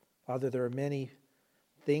Father, there are many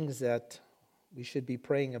things that we should be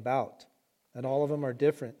praying about, and all of them are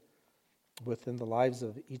different within the lives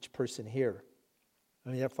of each person here.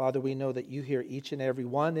 And yet, Father, we know that you hear each and every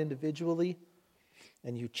one individually,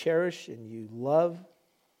 and you cherish and you love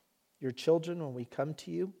your children when we come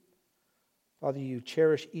to you. Father, you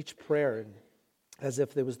cherish each prayer as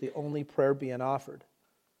if it was the only prayer being offered.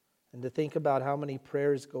 And to think about how many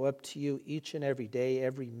prayers go up to you each and every day,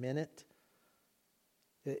 every minute,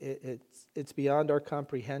 it's beyond our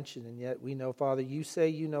comprehension. And yet we know, Father, you say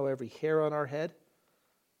you know every hair on our head,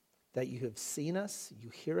 that you have seen us,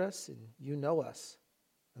 you hear us, and you know us.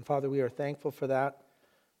 And Father, we are thankful for that.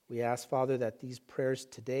 We ask, Father, that these prayers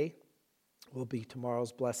today will be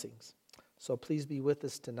tomorrow's blessings. So please be with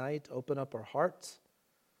us tonight. Open up our hearts.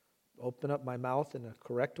 Open up my mouth in a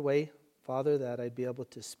correct way, Father, that I'd be able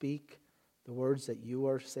to speak the words that you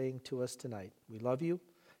are saying to us tonight. We love you.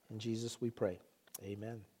 In Jesus we pray.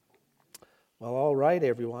 Amen. Well, all right,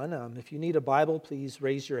 everyone. If you need a Bible, please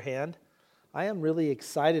raise your hand. I am really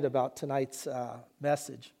excited about tonight's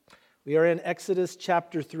message. We are in Exodus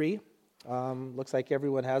chapter 3. Looks like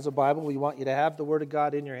everyone has a Bible. We want you to have the Word of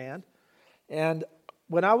God in your hand. And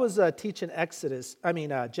when I was teaching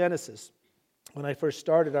Genesis, when I first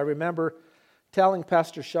started, I remember telling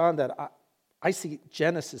Pastor Sean that I see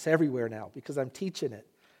Genesis everywhere now because I'm teaching it.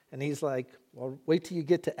 And he's like, well, wait till you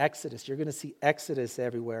get to Exodus. You're going to see Exodus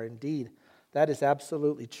everywhere. Indeed, that is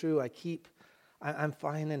absolutely true. I'm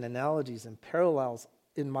finding analogies and parallels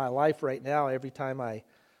in my life right now every time I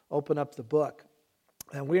open up the book.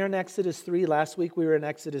 And we're in Exodus 3. Last week we were in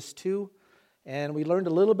Exodus 2. And we learned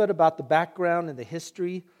a little bit about the background and the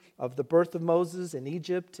history of the birth of Moses in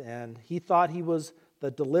Egypt. And he thought he was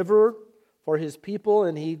the deliverer for his people.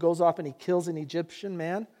 And he goes off and he kills an Egyptian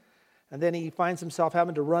man. And then he finds himself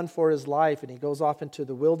having to run for his life. And he goes off into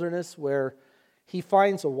the wilderness where he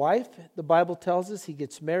finds a wife. The Bible tells us he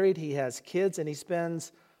gets married. He has kids. And he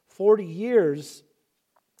spends 40 years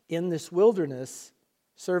in this wilderness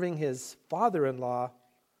serving his father-in-law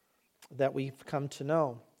that we've come to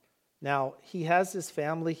know. Now, he has his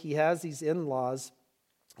family, he has these in-laws,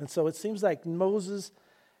 and so it seems like Moses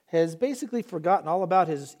has basically forgotten all about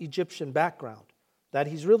his Egyptian background, that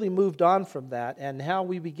he's really moved on from that, and how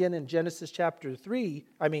we begin in Exodus chapter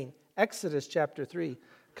 3,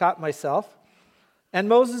 caught myself, and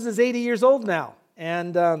Moses is 80 years old now,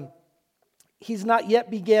 and he's not yet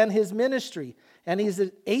began his ministry, and he's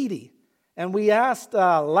at 80, and we asked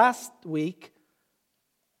last week,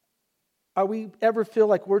 are we ever feel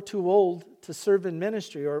like we're too old to serve in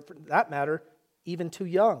ministry, or for that matter, even too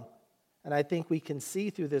young? And I think we can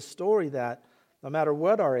see through this story that no matter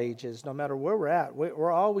what our age is, no matter where we're at,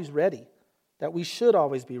 we're always ready, that we should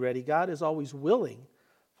always be ready. God is always willing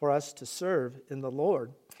for us to serve in the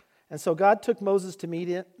Lord. And so God took Moses to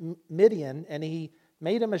Midian, and he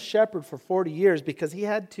made him a shepherd for 40 years because he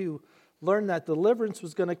had to learn that deliverance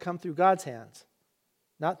was going to come through God's hands,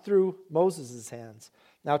 not through Moses' hands.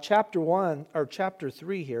 Now, chapter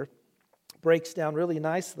 3 here breaks down really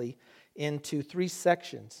nicely into 3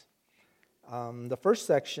 sections. The first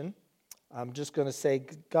section, I'm just going to say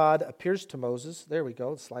God appears to Moses. There we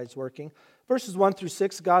go, the slide's working. Verses 1 through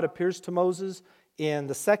 6, God appears to Moses. In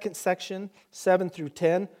the second section, 7 through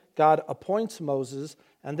 10, God appoints Moses.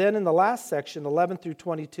 And then in the last section, 11 through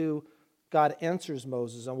 22, God answers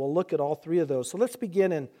Moses. And we'll look at all 3 of those. So let's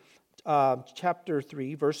begin in chapter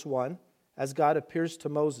 3, verse 1. As God appears to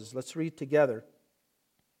Moses. Let's read together.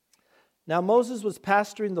 Now Moses was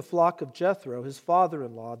pasturing the flock of Jethro, his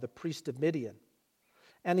father-in-law, the priest of Midian.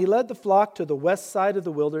 And he led the flock to the west side of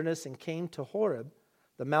the wilderness and came to Horeb,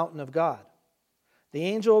 the mountain of God. The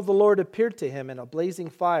angel of the Lord appeared to him in a blazing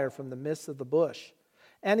fire from the midst of the bush.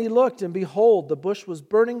 And he looked, and behold, the bush was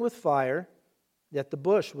burning with fire, yet the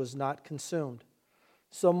bush was not consumed.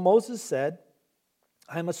 So Moses said,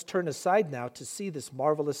 I must turn aside now to see this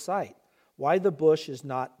marvelous sight, why the bush is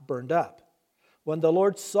not burned up. When the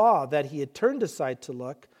Lord saw that he had turned aside to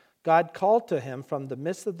look, God called to him from the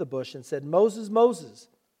midst of the bush and said, Moses, Moses.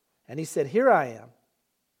 And he said, Here I am.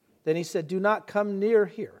 Then he said, Do not come near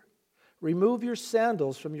here. Remove your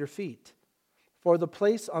sandals from your feet, for the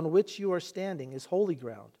place on which you are standing is holy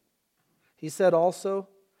ground. He said also,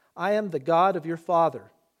 I am the God of your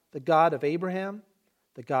father, the God of Abraham,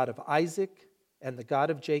 the God of Isaac, and the God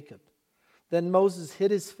of Jacob. Then Moses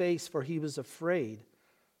hid his face, for he was afraid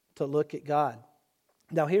to look at God.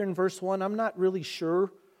 Now here in verse 1, I'm not really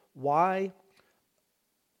sure why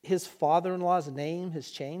his father-in-law's name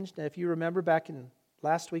has changed. And if you remember back in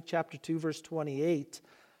last week, chapter 2, verse 28,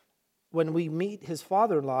 when we meet his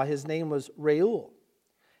father-in-law, his name was Reuel.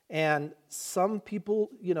 And some people,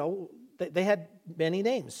 they had many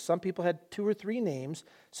names. Some people had 2 or 3 names,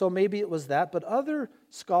 so maybe it was that. But other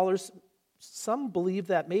scholars, some believe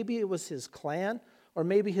that maybe it was his clan, or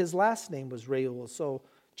maybe his last name was Reuel, so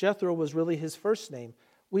Jethro was really his first name.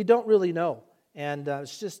 We don't really know, and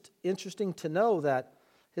it's just interesting to know that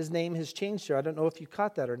his name has changed here. I don't know if you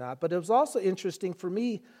caught that or not, but it was also interesting for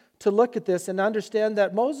me to look at this and understand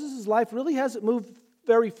that Moses' life really hasn't moved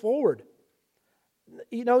very forward.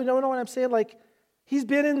 You know what I'm saying? Like, he's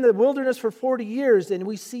been in the wilderness for 40 years, and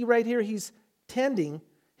we see right here he's tending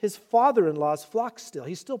his father-in-law's flocks still.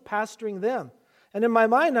 He's still pasturing them. And in my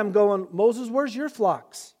mind, I'm going, Moses, where's your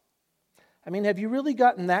flocks? I mean, have you really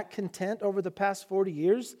gotten that content over the past 40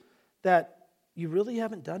 years that you really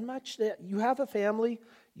haven't done much? That you have a family,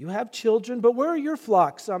 you have children, but where are your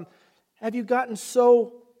flocks? Have you gotten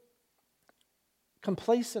so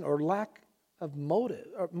complacent or lack of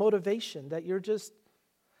motivation that you're just...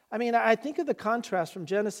 I mean, I think of the contrast from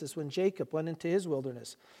Genesis when Jacob went into his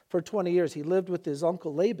wilderness for 20 years. He lived with his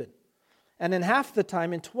uncle Laban. And in half the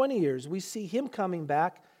time, in 20 years, we see him coming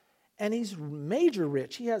back, and he's major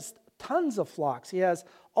rich. He has tons of flocks. He has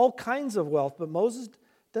all kinds of wealth. But Moses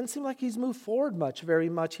doesn't seem like he's moved forward very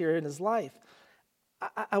much here in his life.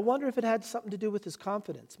 I wonder if it had something to do with his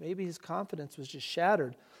confidence. Maybe his confidence was just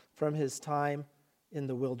shattered from his time in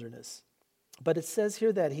the wilderness. But it says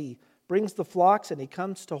here that he brings the flocks and he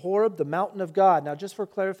comes to Horeb, the mountain of God. Now, just for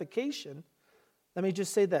clarification, let me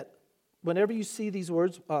just say that whenever you see these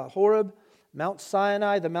words, Horeb, Mount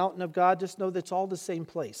Sinai, the mountain of God, just know that it's all the same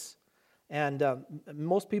place. And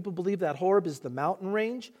most people believe that Horeb is the mountain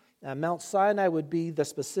range. Mount Sinai would be the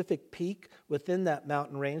specific peak within that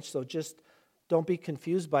mountain range, so just don't be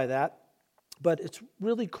confused by that. But it's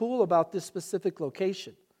really cool about this specific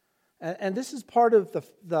location. And this is part of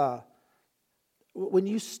the when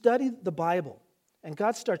you study the Bible and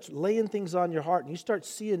God starts laying things on your heart and you start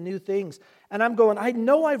seeing new things. And I'm going, I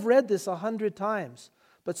know I've read this 100 times,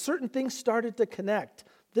 but certain things started to connect.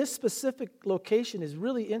 This specific location is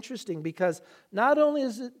really interesting because not only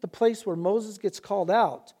is it the place where Moses gets called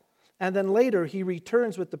out, and then later he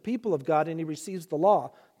returns with the people of God and he receives the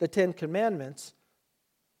law, the 10 Commandments,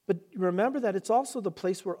 but remember that it's also the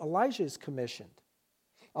place where Elijah is commissioned.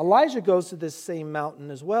 Elijah goes to this same mountain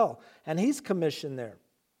as well, and he's commissioned there.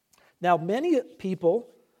 Now, many people,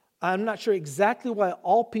 I'm not sure exactly why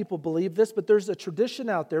all people believe this, but there's a tradition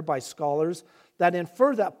out there by scholars that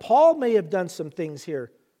infer that Paul may have done some things here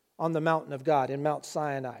on the mountain of God in Mount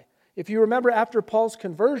Sinai. If you remember, after Paul's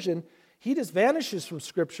conversion, he just vanishes from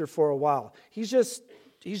Scripture for a while. He's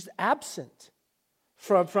absent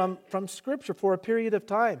from Scripture for a period of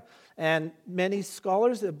time. And many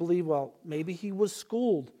scholars that believe, well, maybe he was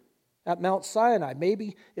schooled at Mount Sinai.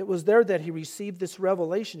 Maybe it was there that he received this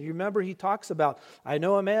revelation. You remember he talks about, I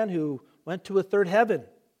know a man who went to a third heaven.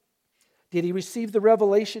 Did he receive the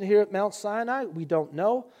revelation here at Mount Sinai? We don't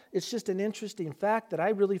know. It's just an interesting fact that I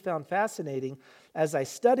really found fascinating as I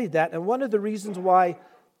studied that. And one of the reasons why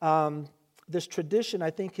this tradition, I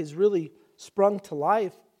think, has really sprung to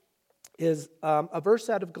life is a verse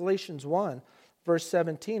out of Galatians 1, verse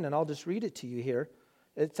 17, and I'll just read it to you here.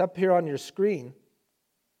 It's up here on your screen.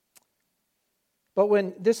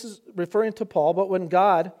 This is referring to Paul, but when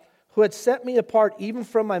God, who had set me apart even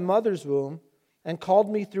from my mother's womb and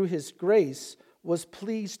called me through his grace, was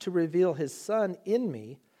pleased to reveal his Son in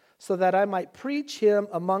me so that I might preach him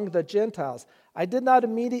among the Gentiles. I did not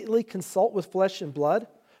immediately consult with flesh and blood,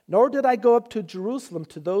 nor did I go up to Jerusalem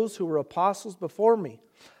to those who were apostles before me,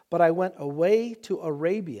 but I went away to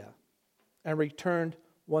Arabia and returned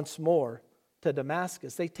once more to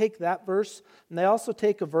Damascus. They take that verse, and they also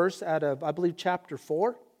take a verse out of, I believe, chapter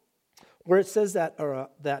 4, where it says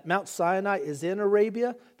that Mount Sinai is in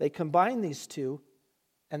Arabia. They combine these two,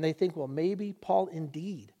 and they think, well, maybe Paul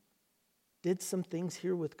indeed did some things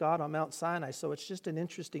here with God on Mount Sinai. So it's just an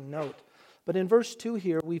interesting note. But in verse 2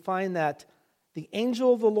 here, we find that the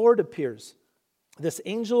angel of the Lord appears. This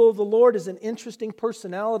angel of the Lord is an interesting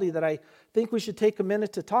personality that I think we should take a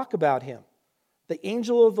minute to talk about him. The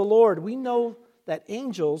angel of the Lord, we know that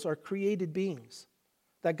angels are created beings,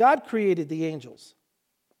 that God created the angels.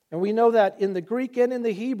 And we know that in the Greek and in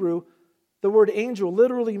the Hebrew, the word angel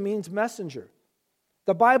literally means messenger.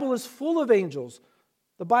 The Bible is full of angels.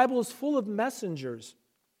 The Bible is full of messengers.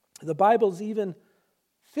 The Bible is even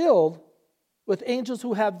filled with angels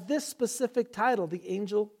who have this specific title, the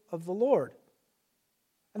angel of the Lord.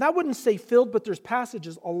 And I wouldn't say filled, but there's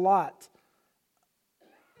passages a lot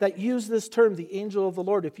that use this term, the angel of the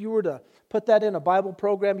Lord. If you were to put that in a Bible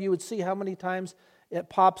program, you would see how many times it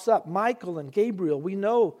pops up. Michael and Gabriel, we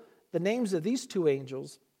know the names of these two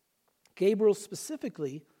angels. Gabriel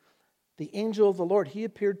specifically the angel of the Lord, he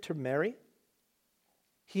appeared to Mary.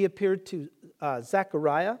 He appeared to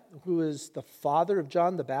Zechariah, who is the father of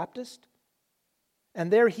John the Baptist.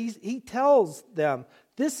 And there he tells them,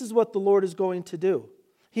 this is what the Lord is going to do.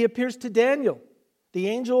 He appears to Daniel, the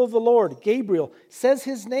angel of the Lord, Gabriel, says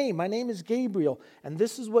his name. My name is Gabriel, and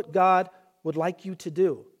this is what God would like you to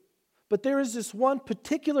do. But there is this one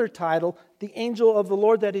particular title, the angel of the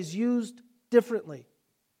Lord, that is used differently.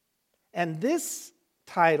 And this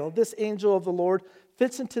title, this angel of the Lord,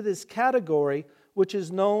 fits into this category which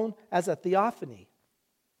is known as a theophany.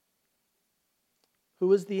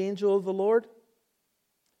 Who is the angel of the Lord?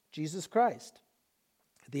 Jesus Christ,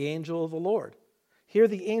 the angel of the Lord. Here,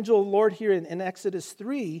 the angel of the Lord here in Exodus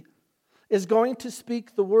 3 is going to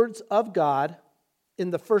speak the words of God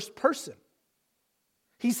in the first person.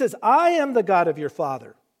 He says, I am the God of your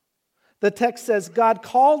father. The text says God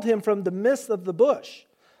called him from the midst of the bush.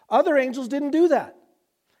 Other angels didn't do that.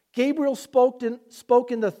 Gabriel spoke in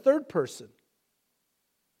the third person.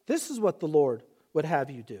 This is what the Lord would have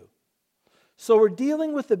you do. So we're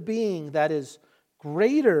dealing with a being that is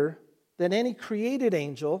greater than any created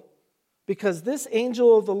angel, because this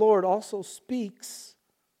angel of the Lord also speaks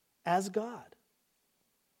as God.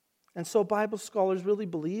 And so Bible scholars really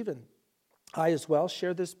believe, and I as well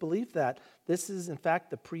share this belief, that this is in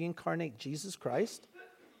fact the pre-incarnate Jesus Christ.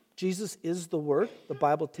 Jesus is the Word. The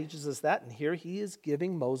Bible teaches us that, and here he is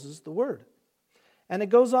giving Moses the Word. And it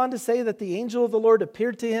goes on to say that the angel of the Lord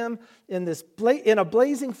appeared to him in a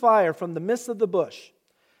blazing fire from the midst of the bush.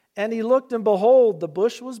 And he looked, and behold, the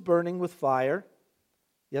bush was burning with fire,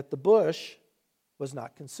 yet the bush was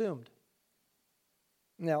not consumed.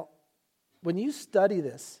 Now, when you study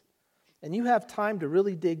this, and you have time to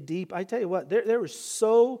really dig deep, I tell you what, there are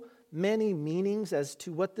so many meanings as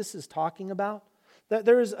to what this is talking about. That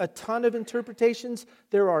there is a ton of interpretations.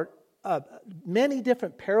 There are many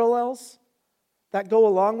different parallels that go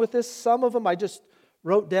along with this. Some of them I just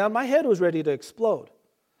wrote down. My head was ready to explode.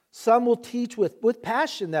 Some will teach with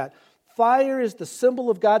passion that fire is the symbol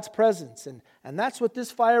of God's presence, and that's what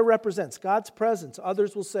this fire represents, God's presence.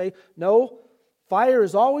 Others will say, no, fire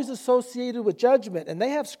is always associated with judgment, and they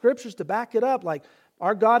have scriptures to back it up, like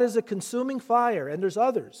our God is a consuming fire, and there's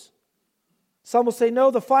others. Some will say,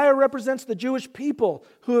 no, the fire represents the Jewish people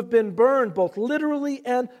who have been burned both literally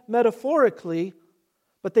and metaphorically,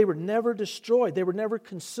 but they were never destroyed. They were never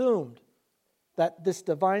consumed. That this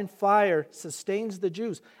divine fire sustains the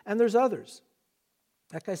Jews. And there's others.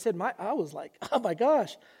 Like I said, I was like, oh my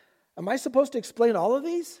gosh, am I supposed to explain all of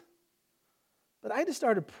these? But I just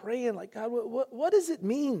started praying like, God, what does it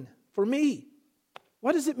mean for me?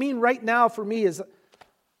 What does it mean right now for me?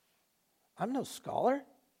 I'm no scholar.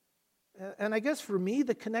 And I guess for me,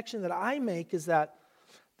 the connection that I make is that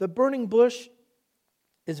the burning bush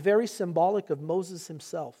is very symbolic of Moses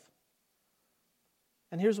himself.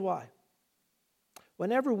 And here's why.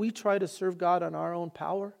 Whenever we try to serve God on our own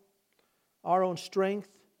power, our own strength,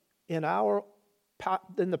 in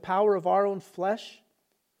the power of our own flesh,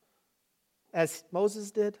 as Moses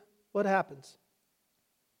did, what happens?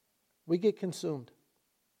 We get consumed.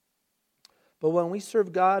 But when we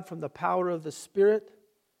serve God from the power of the Spirit,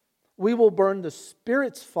 we will burn the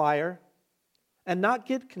Spirit's fire and not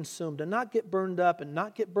get consumed and not get burned up and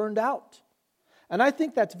not get burned out. And I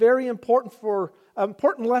think that's very important an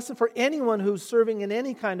important lesson for anyone who's serving in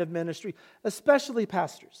any kind of ministry, especially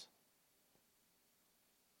pastors.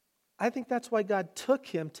 I think that's why God took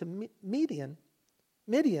him to Midian,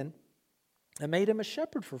 and made him a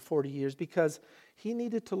shepherd for 40 years, because he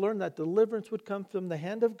needed to learn that deliverance would come from the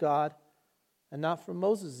hand of God and not from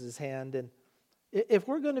Moses' hand. And if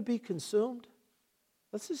we're going to be consumed,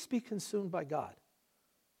 let's just be consumed by God.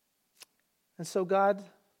 And so God,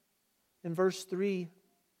 in verse 3,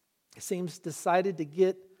 seems decided to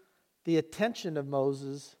get the attention of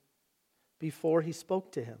Moses before he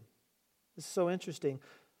spoke to him. This is so interesting.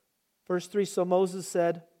 Verse 3, so Moses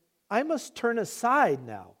said, I must turn aside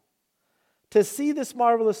now to see this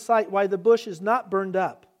marvelous sight, why the bush is not burned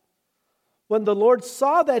up. When the Lord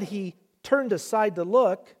saw that he turned aside to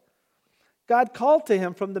look, God called to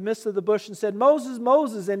him from the midst of the bush and said, Moses,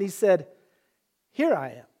 Moses. And he said, here I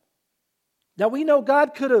am. Now we know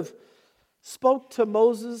God could have spoke to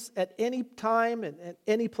Moses at any time and at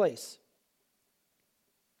any place.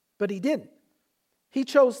 But he didn't. He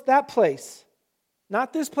chose that place.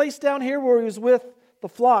 Not this place down here where he was with the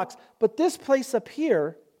flocks, but this place up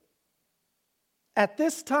here at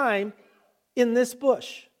this time in this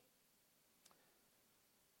bush.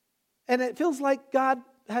 And it feels like God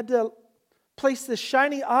had to place this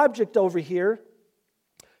shiny object over here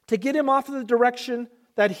to get him off of the direction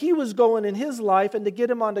that he was going in his life and to get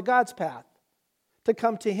him onto God's path, to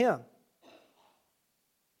come to him.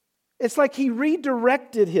 It's like he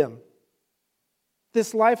redirected him,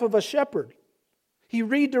 this life of a shepherd. He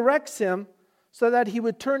redirects him so that he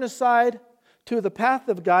would turn aside to the path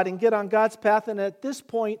of God and get on God's path. And at this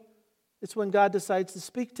point, it's when God decides to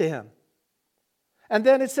speak to him. And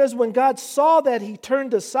then it says when God saw that he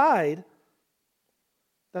turned aside,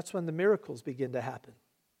 that's when the miracles begin to happen.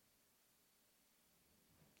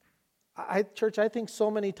 Church, I think so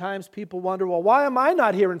many times people wonder, well, why am I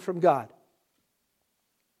not hearing from God?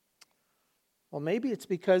 Well, maybe it's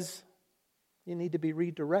because you need to be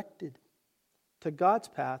redirected to God's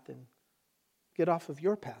path and get off of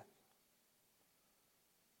your path.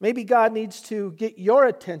 Maybe God needs to get your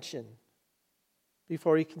attention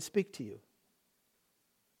before he can speak to you.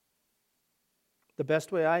 The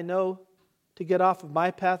best way I know to get off of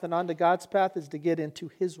my path and onto God's path is to get into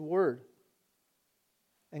his word.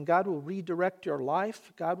 And God will redirect your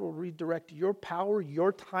life. God will redirect your power,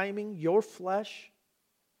 your timing, your flesh.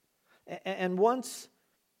 And once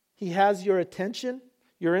he has your attention,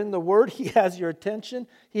 you're in the word, he has your attention.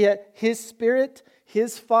 He has his spirit,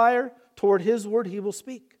 his fire toward his word, he will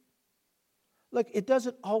speak. Look, it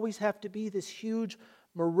doesn't always have to be this huge,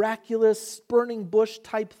 miraculous, burning bush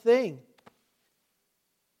type thing.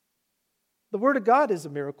 The Word of God is a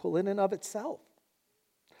miracle in and of itself.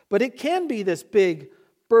 But it can be this big,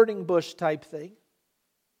 burning bush type thing.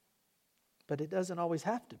 But it doesn't always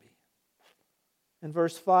have to be. In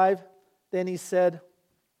verse 5, then he said,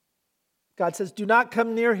 God says, do not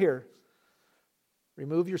come near here.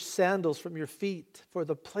 Remove your sandals from your feet, for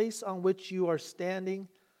the place on which you are standing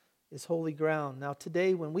is holy ground. Now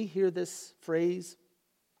today, when we hear this phrase,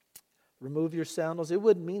 remove your sandals, it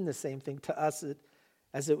wouldn't mean the same thing to us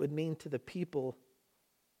as it would mean to the people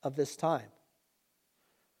of this time.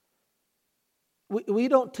 We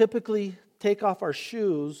don't typically take off our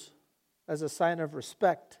shoes as a sign of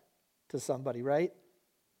respect to somebody, right?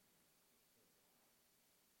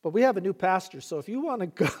 But we have a new pastor, so if you want to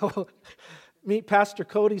go meet Pastor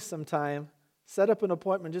Cody sometime, set up an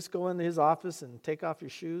appointment, just go into his office and take off your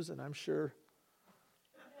shoes, and I'm sure,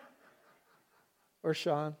 or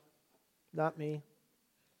Sean, not me.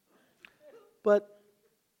 But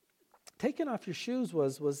taking off your shoes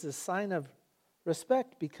was this sign of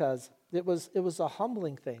respect because it was a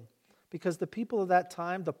humbling thing. Because the people of that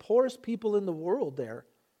time, the poorest people in the world there,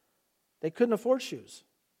 they couldn't afford shoes.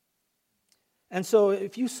 And so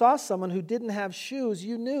if you saw someone who didn't have shoes,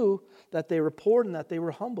 you knew that they were poor and that they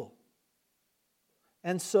were humble.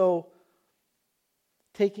 And so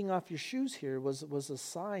taking off your shoes here was a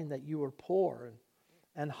sign that you were poor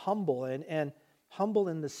and humble and humble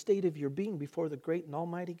in the state of your being before the great and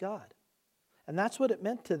almighty God. And that's what it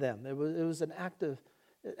meant to them. It was an act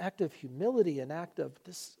of humility, an act of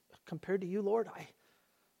this compared to you, Lord,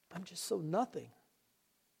 I'm just so nothing.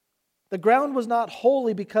 The ground was not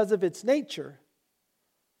holy because of its nature.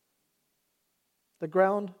 The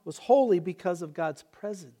ground was holy because of God's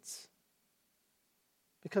presence.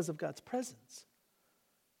 Because of God's presence.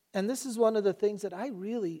 And this is one of the things that I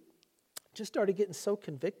really just started getting so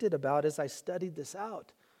convicted about as I studied this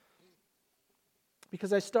out.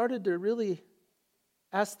 Because I started to really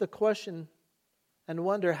ask the question and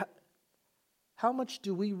wonder, how much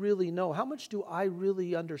do we really know? How much do I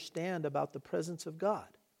really understand about the presence of God?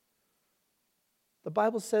 The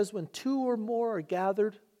Bible says when two or more are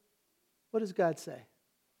gathered, what does God say?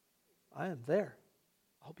 I am there.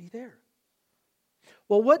 I'll be there.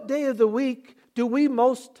 Well, what day of the week do we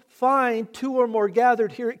most find two or more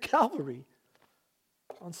gathered here at Calvary?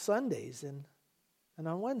 On Sundays and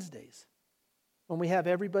on Wednesdays, when we have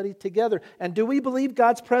everybody together. And do we believe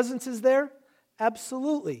God's presence is there?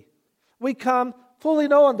 Absolutely. We come fully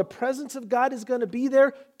knowing the presence of God is going to be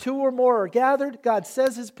there. Two or more are gathered. God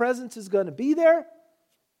says his presence is going to be there.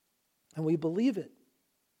 And we believe it.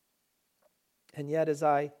 And yet as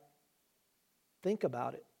I think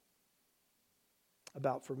about it,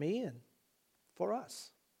 about for me and for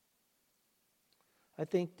us, I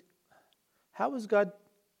think, how is God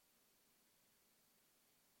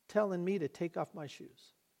telling me to take off my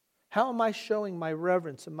shoes? How am I showing my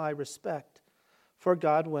reverence and my respect for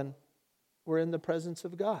God when we're in the presence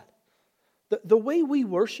of God? The way we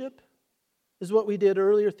worship is what we did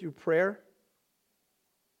earlier through prayer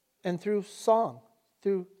and through song,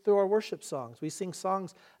 through our worship songs. We sing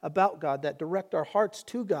songs about God that direct our hearts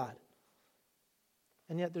to God.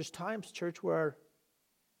 And yet there's times, church, where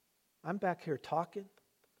I'm back here talking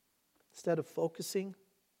instead of focusing.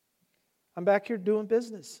 I'm back here doing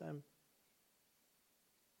business. I'm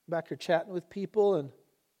back here chatting with people and,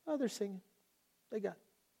 they're singing.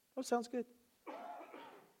 Sounds good.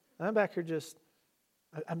 And I'm back here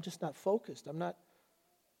I'm just not focused. I'm not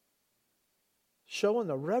showing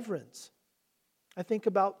the reverence. I think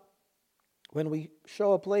about when we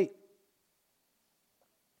show up late.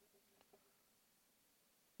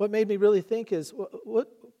 What made me really think is,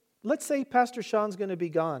 let's say Pastor Sean's going to be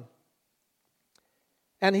gone.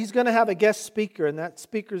 And he's going to have a guest speaker, and that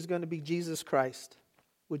speaker is going to be Jesus Christ.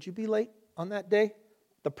 Would you be late on that day?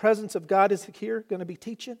 The presence of God is here, going to be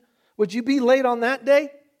teaching. Would you be late on that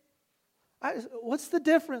day? What's the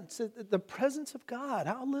difference? The presence of God.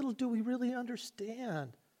 How little do we really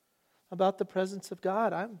understand about the presence of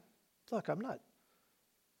God? I'm not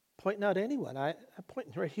pointing out anyone. I'm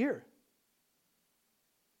pointing right here.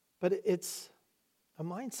 But it's a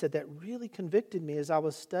mindset that really convicted me as I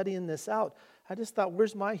was studying this out. I just thought,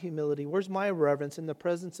 where's my humility? Where's my reverence in the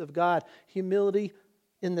presence of God? Humility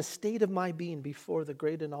in the state of my being before the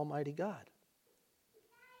great and almighty God.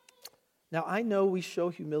 Now, I know we show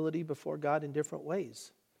humility before God in different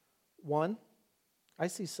ways. One, I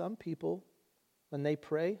see some people, when they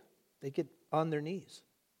pray, they get on their knees.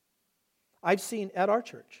 I've seen at our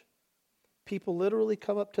church, people literally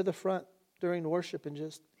come up to the front during worship and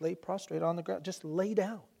just lay prostrate on the ground, just lay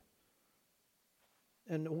down.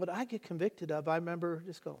 And what I get convicted of, I remember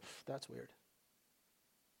just going, that's weird.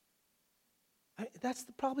 That's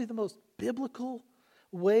probably the most biblical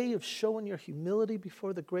way of showing your humility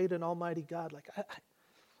before the great and almighty God. Like,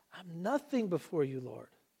 I'm nothing before you, Lord.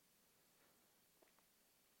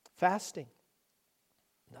 Fasting,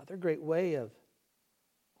 another great way of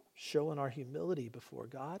showing our humility before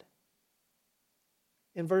God.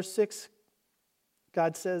 In verse 6,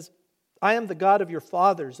 God says, I am the God of your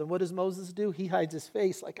fathers. And what does Moses do? He hides his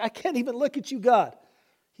face. Like, I can't even look at you, God.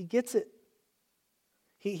 He gets it.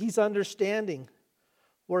 He's understanding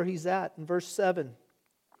where he's at. In verse 7,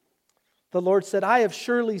 the Lord said, I have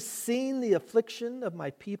surely seen the affliction of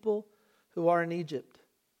my people who are in Egypt,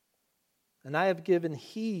 and I have given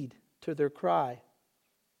heed to their cry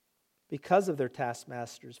because of their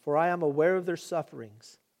taskmasters, for I am aware of their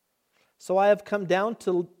sufferings. So I have come down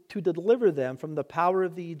to deliver them from the power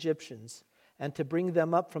of the Egyptians and to bring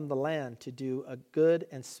them up from the land to a good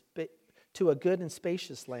and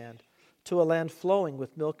spacious land, to a land flowing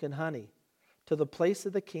with milk and honey, to the place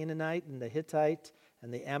of the Canaanite and the Hittite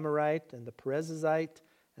and the Amorite and the Perizzite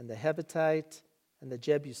and the Hivite and the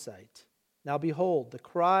Jebusite. Now behold, the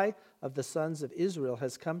cry of the sons of Israel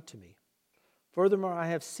has come to me. Furthermore, I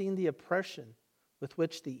have seen the oppression with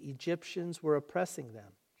which the Egyptians were oppressing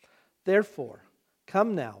them. Therefore,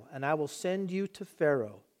 come now, and I will send you to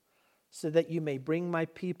Pharaoh, so that you may bring my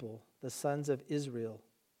people, the sons of Israel,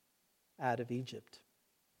 out of Egypt.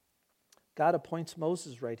 God appoints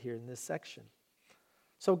Moses right here in this section.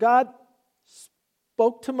 So God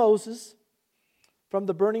spoke to Moses from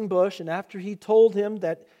the burning bush, and after he told him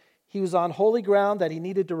that he was on holy ground, that he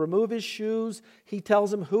needed to remove his shoes, he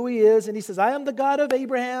tells him who he is, and he says, I am the God of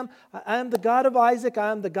Abraham, I am the God of Isaac, I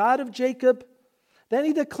am the God of Jacob. Then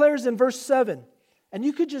he declares in verse 7, and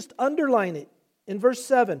you could just underline it in verse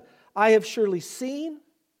 7, I have surely seen,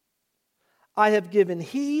 I have given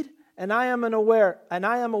heed, and I am aware.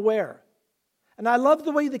 And I love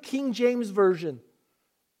the way the King James Version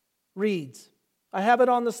reads. I have it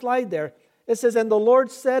on the slide there. It says, and the Lord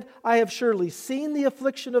said, I have surely seen the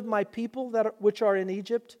affliction of my people which are in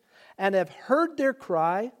Egypt, and have heard their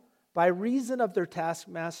cry by reason of their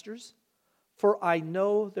taskmasters, for I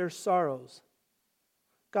know their sorrows.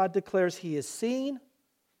 God declares He is seen,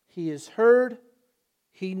 He is heard,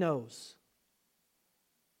 He knows.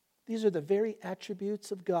 These are the very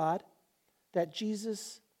attributes of God that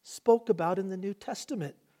Jesus spoke about in the New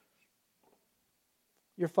Testament.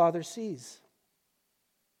 Your Father sees.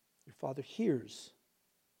 Your Father hears.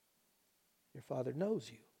 Your Father knows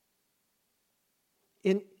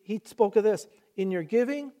you. He spoke of this. In your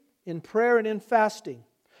giving, in prayer, and in fasting,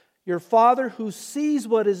 your Father who sees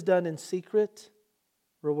what is done in secret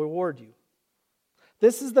will reward you.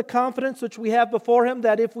 This is the confidence which we have before Him,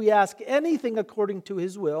 that if we ask anything according to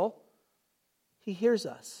His will, He hears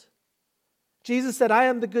us. Jesus said, I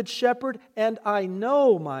am the good shepherd, and I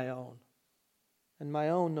know my own, and my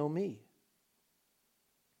own know me.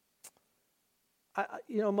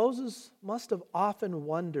 Moses must have often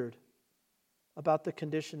wondered about the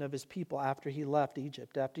condition of his people after he left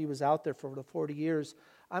Egypt, after he was out there for the 40 years.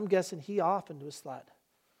 I'm guessing he often was thought,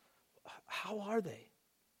 how are they?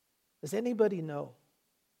 Does anybody know?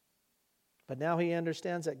 But now he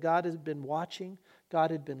understands that God has been watching,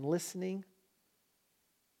 God had been listening,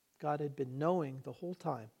 God had been knowing the whole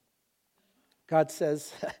time. God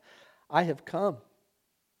says, I have come.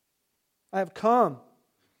 I have come.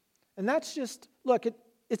 And that's just, look,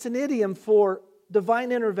 it's an idiom for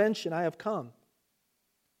divine intervention. I have come.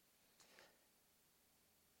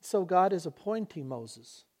 So God is appointing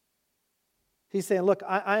Moses. He's saying, look,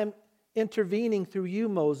 I am intervening through you,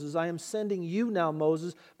 Moses. I am sending you now,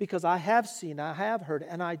 Moses, because I have seen, I have heard,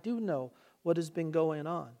 and I do know what has been going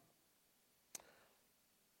on.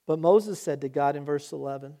 But Moses said to God in verse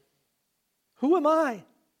 11, who am I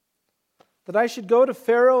that I should go to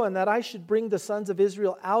Pharaoh and that I should bring the sons of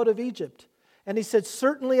Israel out of Egypt? And he said,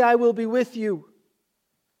 certainly I will be with you,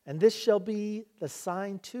 and this shall be the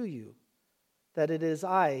sign to you that it is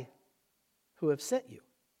I who have sent you.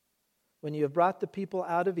 When you have brought the people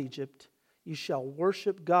out of Egypt, you shall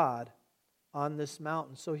worship God on this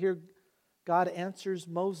mountain. So here God answers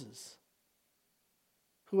Moses,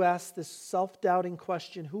 who asked this self-doubting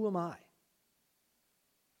question, who am I?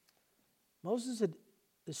 Moses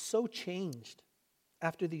is so changed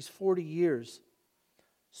after these 40 years,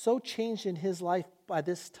 so changed in his life by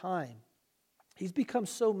this time. He's become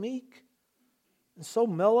so meek and so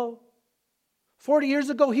mellow. 40 years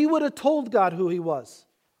ago, he would have told God who he was.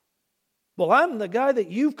 Well, I'm the guy that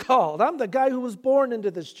you've called. I'm the guy who was born into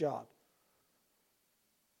this job.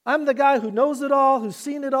 I'm the guy who knows it all, who's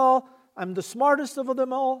seen it all. I'm the smartest of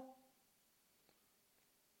them all.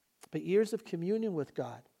 But years of communion with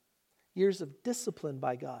God, years of discipline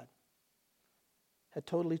by God, had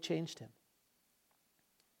totally changed him.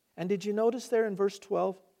 And did you notice there in verse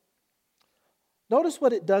 12? Notice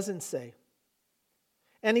what it doesn't say.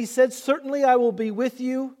 And he said, certainly I will be with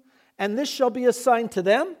you, and this shall be a sign to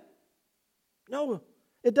them. No,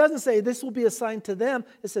 it doesn't say this will be a sign to them.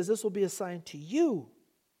 It says this will be a sign to you.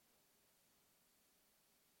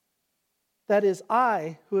 That is,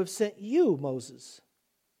 I who have sent you, Moses.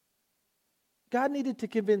 God needed to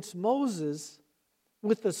convince Moses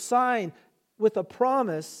with a sign, with a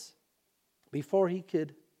promise, before he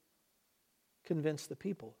could convince the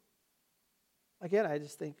people. Again, I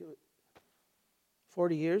just think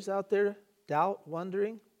 40 years out there, doubt,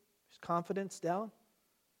 wondering, confidence down.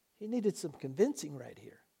 He needed some convincing right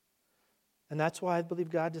here. And that's why I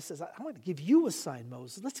believe God just says, I want to give you a sign,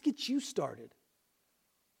 Moses. Let's get you started.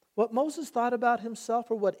 What Moses thought about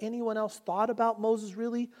himself or what anyone else thought about Moses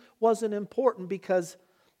really wasn't important because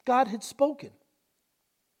God had spoken.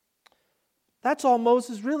 That's all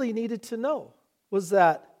Moses really needed to know, was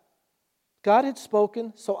that God had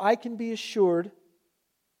spoken, so I can be assured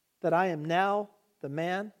that I am now the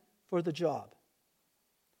man for the job.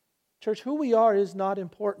 Church, who we are is not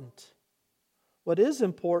important. What is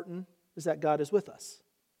important is that God is with us.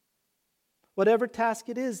 Whatever task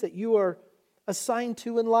it is that you are assigned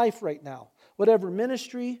to in life right now, whatever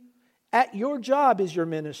ministry at your job is your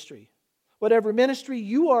ministry, whatever ministry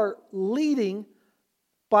you are leading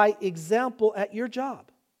by example at your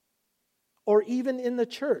job, or even in the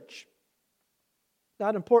church,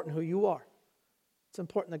 not important who you are. It's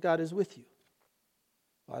important that God is with you.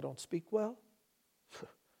 I don't speak well.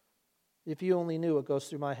 If you only knew what goes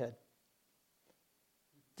through my head.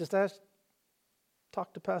 Just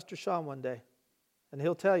talk to Pastor Sean one day, and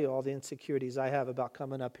he'll tell you all the insecurities I have about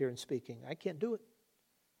coming up here and speaking. I can't do it.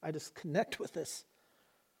 I just connect with this.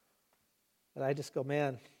 And I just go,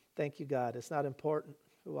 man, thank you, God. It's not important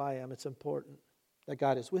who I am. It's important that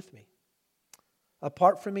God is with me.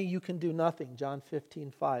 Apart from me, you can do nothing. John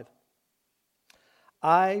 15:5.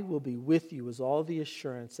 I will be with you is all the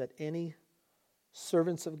assurance that any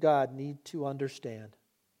servants of God need to understand.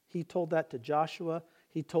 He told that to Joshua.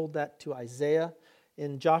 He told that to Isaiah.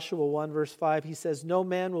 In Joshua 1 verse 5, he says, no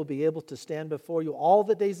man will be able to stand before you all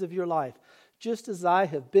the days of your life. Just as I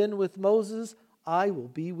have been with Moses, I will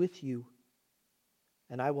be with you.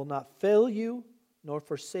 And I will not fail you nor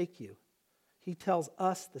forsake you. He tells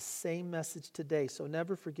us the same message today, so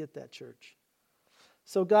never forget that, church.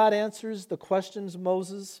 So God answers the questions,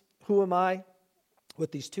 Moses, who am I?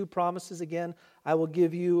 With these two promises again. I will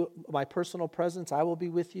give you my personal presence. I will be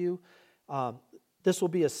with you. This will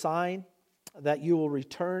be a sign that you will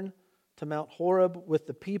return to Mount Horeb with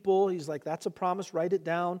the people. He's like, that's a promise. Write it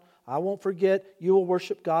down. I won't forget. You will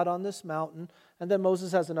worship God on this mountain. And then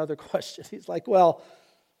Moses has another question. He's like, well,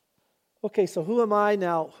 okay, so who am I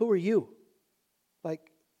now? Who are you?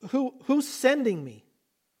 Like, who's sending me?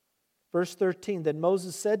 Verse 13, then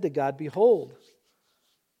Moses said to God, behold,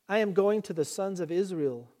 I am going to the sons of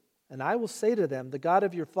Israel, and I will say to them, the God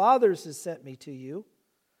of your fathers has sent me to you.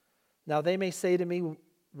 Now they may say to me,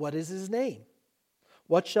 what is his name?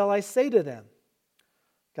 What shall I say to them?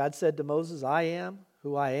 God said to Moses, I am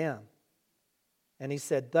who I am. And he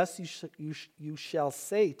said, thus you shall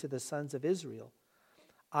say to the sons of Israel,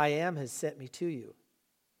 I am has sent me to you.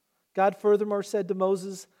 God furthermore said to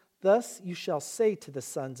Moses, thus you shall say to the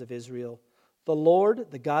sons of Israel, the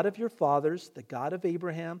Lord, the God of your fathers, the God of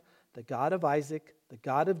Abraham, the God of Isaac, the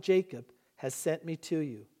God of Jacob, has sent me to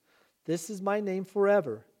you. This is my name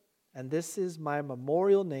forever, and this is my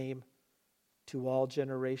memorial name to all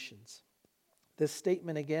generations. This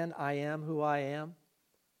statement again, I am who I am,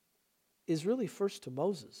 is really first to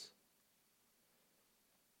Moses.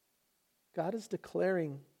 God is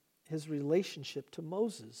declaring his relationship to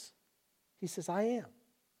Moses. He says, I am.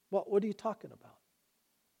 What are you talking about?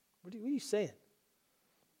 What are you saying?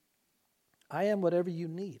 I am whatever you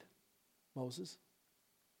need, Moses.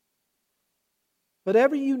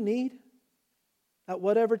 Whatever you need, at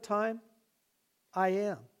whatever time, I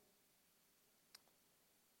am.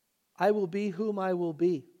 I will be whom I will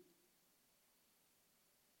be.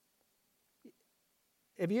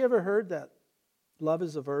 Have you ever heard that love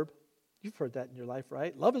is a verb? You've heard that in your life,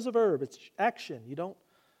 right? Love is a verb. It's action.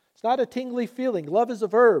 It's not a tingly feeling. Love is a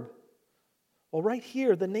verb. Well, right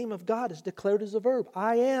here, the name of God is declared as a verb.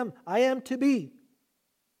 I am to be.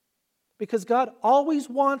 Because God always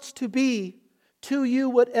wants to be to you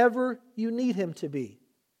whatever you need him to be.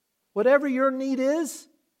 Whatever your need is,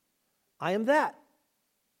 I am that.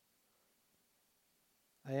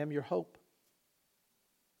 I am your hope.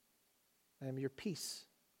 I am your peace.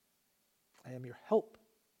 I am your help.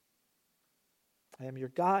 I am your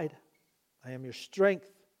guide. I am your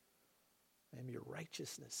strength. I am your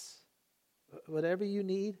righteousness. Whatever you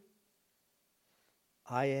need,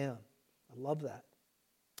 I am. I love that.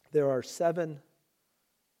 There are 7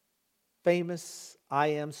 famous I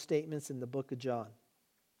am statements in the book of John.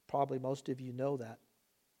 Probably most of you know that.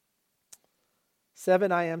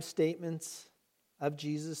 7 I am statements of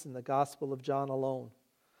Jesus in the Gospel of John alone.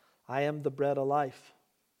 I am the bread of life.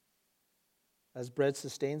 As bread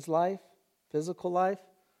sustains life, physical life,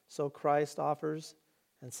 so Christ offers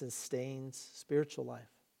and sustains spiritual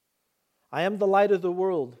life. I am the light of the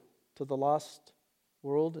world. To the lost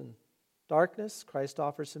world and darkness, Christ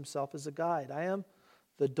offers himself as a guide. I am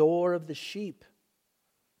the door of the sheep.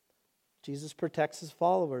 Jesus protects his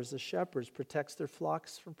followers, the shepherds, protects their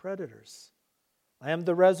flocks from predators. I am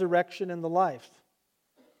the resurrection and the life.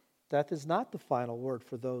 Death is not the final word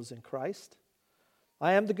for those in Christ.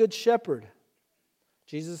 I am the good shepherd.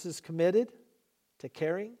 Jesus is committed to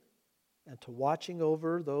caring and to watching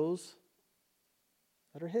over those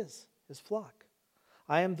that are his flock.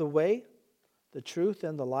 I am the way, the truth,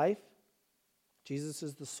 and the life. Jesus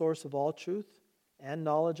is the source of all truth and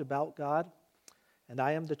knowledge about God, and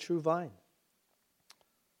I am the true vine.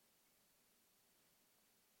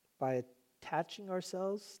 By attaching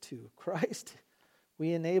ourselves to Christ,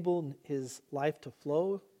 we enable his life to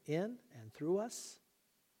flow in and through us.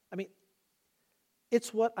 I mean,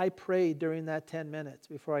 it's what I prayed during that 10 minutes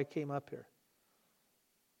before I came up here.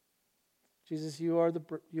 Jesus, you are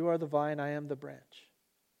the vine, I am the branch.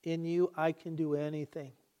 In you, I can do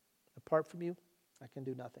anything. Apart from you, I can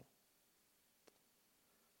do nothing.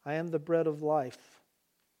 I am the bread of life,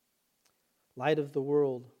 light of the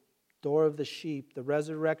world, door of the sheep, the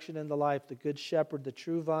resurrection and the life, the good shepherd, the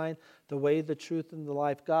true vine, the way, the truth, and the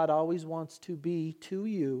life. God always wants to be to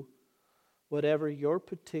you whatever your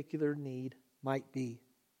particular need might be.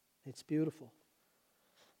 It's beautiful.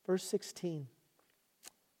 Verse 16.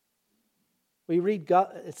 We read,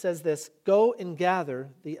 God, it says this, go and gather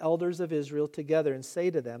the elders of Israel together and say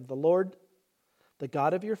to them, the Lord, the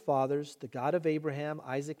God of your fathers, the God of Abraham,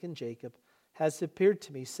 Isaac, and Jacob, has appeared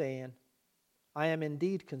to me, saying, I am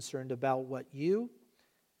indeed concerned about you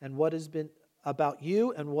and what has been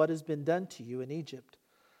done to you in Egypt.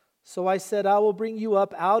 So I said, I will bring you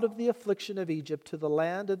up out of the affliction of Egypt to the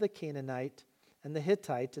land of the Canaanite and the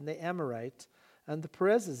Hittite and the Amorite and the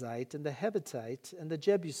Perizzite and the Hevite and the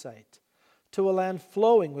Jebusite, to a land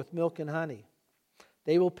flowing with milk and honey.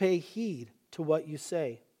 They will pay heed to what you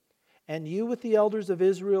say. And you with the elders of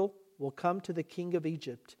Israel will come to the king of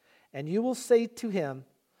Egypt, and you will say to him,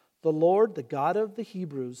 the Lord, the God of the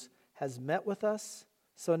Hebrews, has met with us.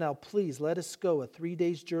 So now please let us go a 3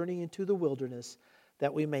 days' journey into the wilderness,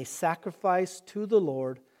 that we may sacrifice to the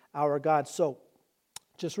Lord our God. So,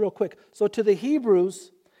 just real quick. So to the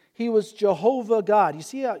Hebrews, he was Jehovah God. You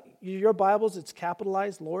see how your Bibles, it's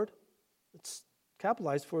capitalized, Lord? It's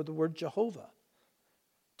capitalized for the word Jehovah.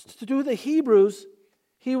 To the Hebrews,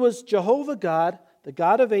 he was Jehovah God, the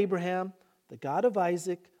God of Abraham, the God of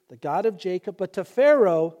Isaac, the God of Jacob. But to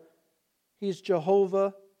Pharaoh, he's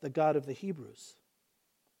Jehovah, the God of the Hebrews.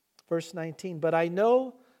 Verse 19, but I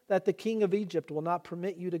know that the king of Egypt will not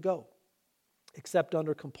permit you to go, except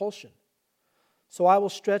under compulsion. So I will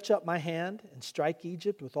stretch up my hand and strike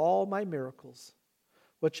Egypt with all my miracles,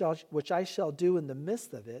 which I shall do in the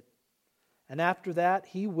midst of it. And after that,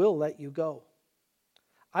 he will let you go.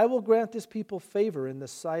 I will grant this people favor in the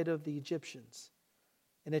sight of the Egyptians.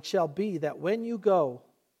 And it shall be that when you go,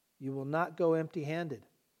 you will not go empty-handed,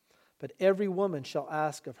 But every woman shall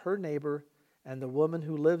ask of her neighbor and the woman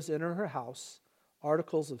who lives in her house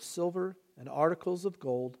articles of silver and articles of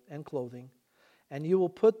gold and clothing, and you will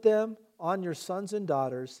put them on your sons and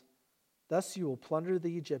daughters. Thus you will plunder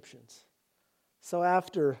the Egyptians." So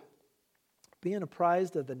after being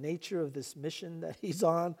apprised of the nature of this mission that he's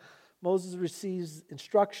on, Moses receives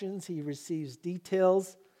instructions, he receives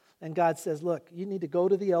details, and God says, look, you need to go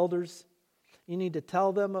to the elders. You need to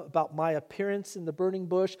tell them about my appearance in the burning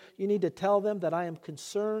bush. You need to tell them that I am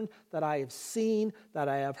concerned, that I have seen, that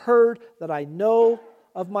I have heard, that I know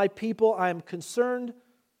of my people. I am concerned.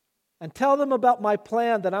 And tell them about my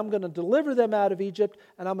plan, that I'm going to deliver them out of Egypt,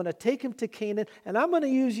 and I'm going to take them to Canaan, and I'm going to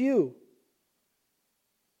use you.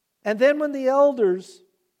 And then when the elders,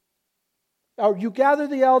 or you gather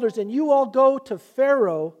the elders and you all go to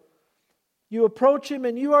Pharaoh, you approach him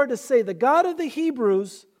and you are to say, the God of the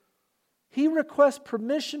Hebrews, he requests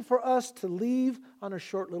permission for us to leave on a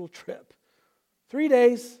short little trip. 3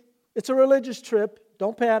 days. It's a religious trip.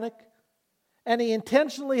 Don't panic. And he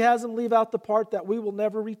intentionally has them leave out the part that we will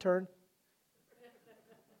never return.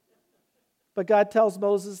 But God tells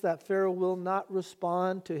Moses that Pharaoh will not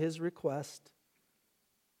respond to his request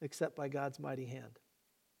except by God's mighty hand.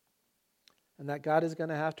 And that God is going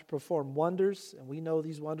to have to perform wonders, and we know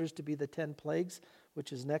these wonders to be the 10 plagues,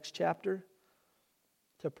 which is next chapter,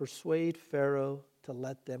 to persuade Pharaoh to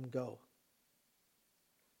let them go.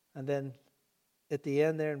 And then at the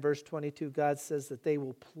end there in verse 22, God says that they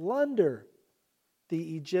will plunder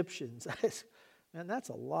the Egyptians. Man, that's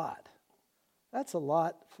a lot. That's a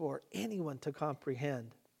lot for anyone to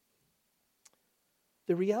comprehend.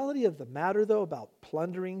 The reality of the matter, though, about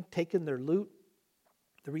plundering, taking their loot,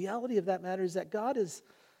 the reality of that matter is that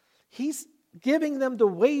He's giving them the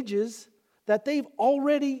wages that they've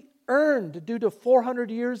already earned due to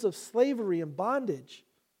 400 years of slavery and bondage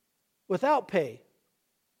without pay.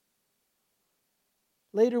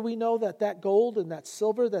 Later we know that gold and that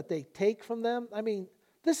silver that they take from them,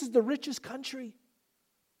 this is the richest country.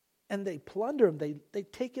 And they plunder them, they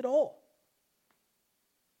take it all.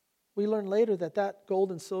 We learn later that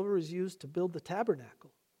gold and silver is used to build the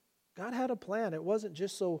tabernacle. God had a plan. It wasn't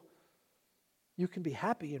just so you can be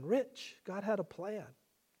happy and rich. God had a plan.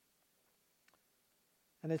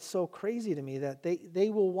 And it's so crazy to me that they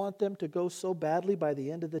will want them to go so badly by the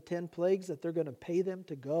end of the 10 plagues that they're going to pay them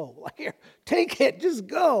to go. Like, here, take it, just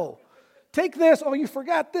go. Take this. Oh, you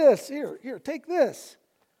forgot this. Here, take this.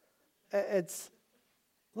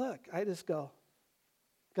 Look, I just go,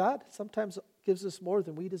 God sometimes gives us more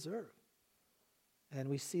than we deserve. And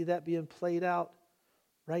we see that being played out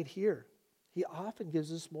right here. He often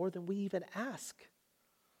gives us more than we even ask.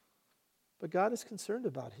 But God is concerned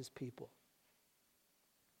about his people.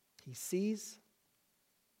 He sees,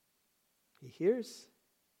 he hears,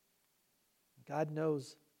 God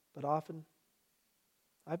knows. But often,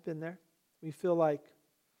 I've been there, we feel like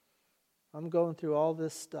I'm going through all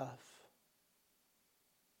this stuff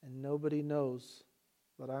and nobody knows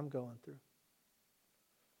what I'm going through.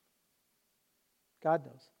 God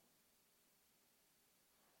knows.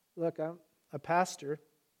 Look, I'm a pastor.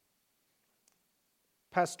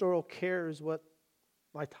 Pastoral care is what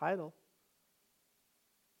my title.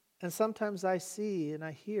 And sometimes I see and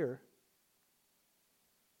I hear,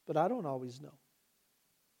 but I don't always know.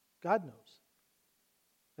 God knows.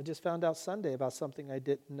 I just found out Sunday about something I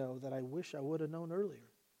didn't know that I wish I would have known earlier.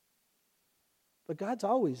 But God's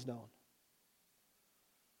always known.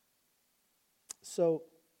 So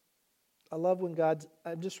I love when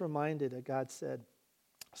I'm just reminded that God said,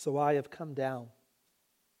 "So I have come down."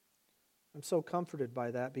 I'm so comforted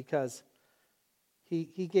by that because He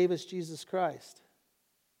gave us Jesus Christ.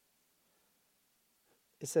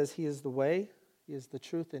 It says He is the way, He is the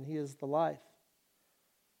truth, and He is the life.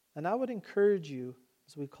 And I would encourage you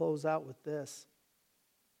as we close out with this,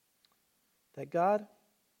 that God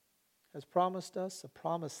has promised us a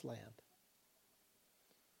promised land.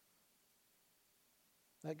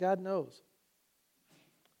 That God knows.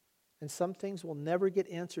 And some things will never get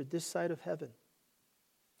answered this side of heaven.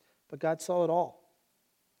 But God saw it all.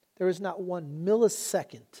 There is not 1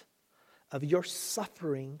 millisecond of your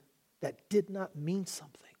suffering that did not mean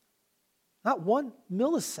something. Not 1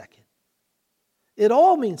 millisecond. It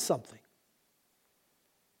all means something.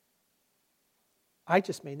 I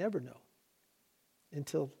just may never know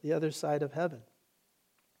until the other side of heaven.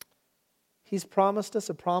 He's promised us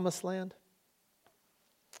a promised land,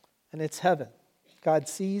 and it's heaven. God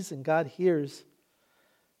sees and God hears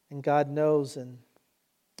and God knows, and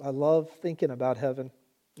I love thinking about heaven,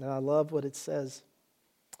 and I love what it says.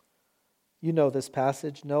 You know this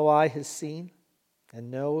passage. "No eye has seen, and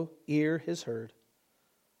no ear has heard,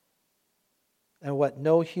 and what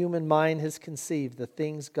no human mind has conceived, the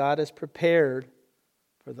things God has prepared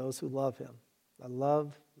for those who love him. I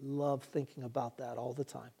love thinking about that all the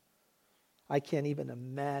time. I can't even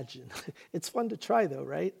imagine. It's fun to try though,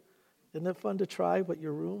 right? Isn't it fun to try what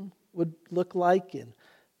your room would look like and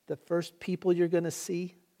the first people you're going to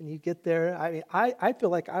see when you get there? I mean, I feel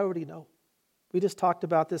like I already know. We just talked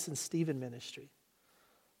about this in Stephen Ministry.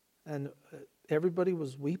 And everybody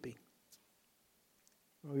was weeping.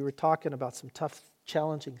 We were talking about some tough,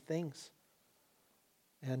 challenging things.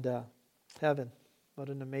 And heaven, what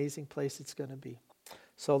an amazing place it's going to be.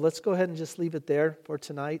 So let's go ahead and just leave it there for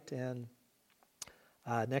tonight. And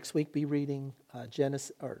next week be reading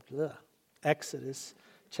Exodus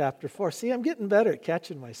chapter 4. See, I'm getting better at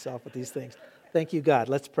catching myself with these things. Thank you, God.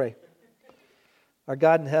 Let's pray. Our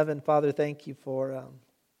God in heaven, Father, thank you for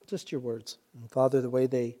just your words. And Father, the way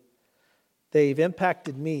they've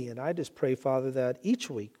impacted me. And I just pray, Father, that each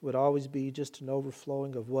week would always be just an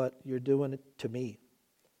overflowing of what you're doing to me.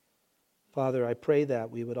 Father, I pray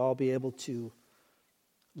that we would all be able to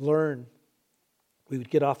learn. We would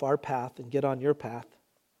get off our path and get on your path.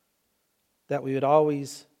 That we would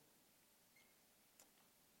always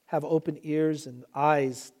have open ears and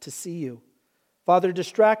eyes to see you. Father,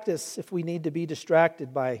 distract us if we need to be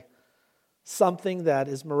distracted by something that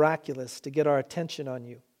is miraculous to get our attention on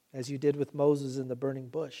you, as you did with Moses in the burning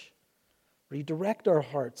bush. Redirect our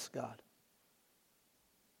hearts, God.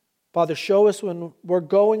 Father, show us when we're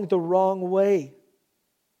going the wrong way.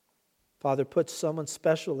 Father, put someone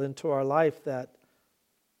special into our life that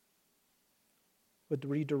would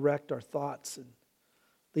redirect our thoughts and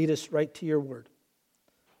lead us right to your word.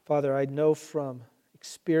 Father, I know from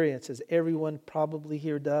experience, as everyone probably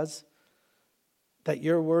here does, that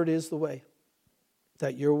your word is the way,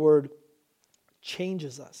 that your word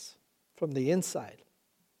changes us from the inside.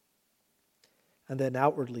 And then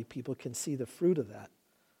outwardly, people can see the fruit of that.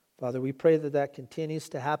 Father, we pray that that continues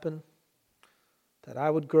to happen, that I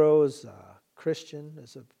would grow as a Christian,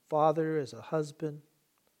 as a father, as a husband,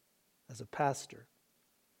 as a pastor,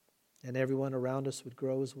 and everyone around us would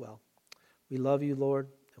grow as well. We love you, Lord,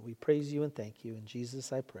 and we praise you and thank you. In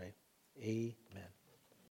Jesus I pray. Amen.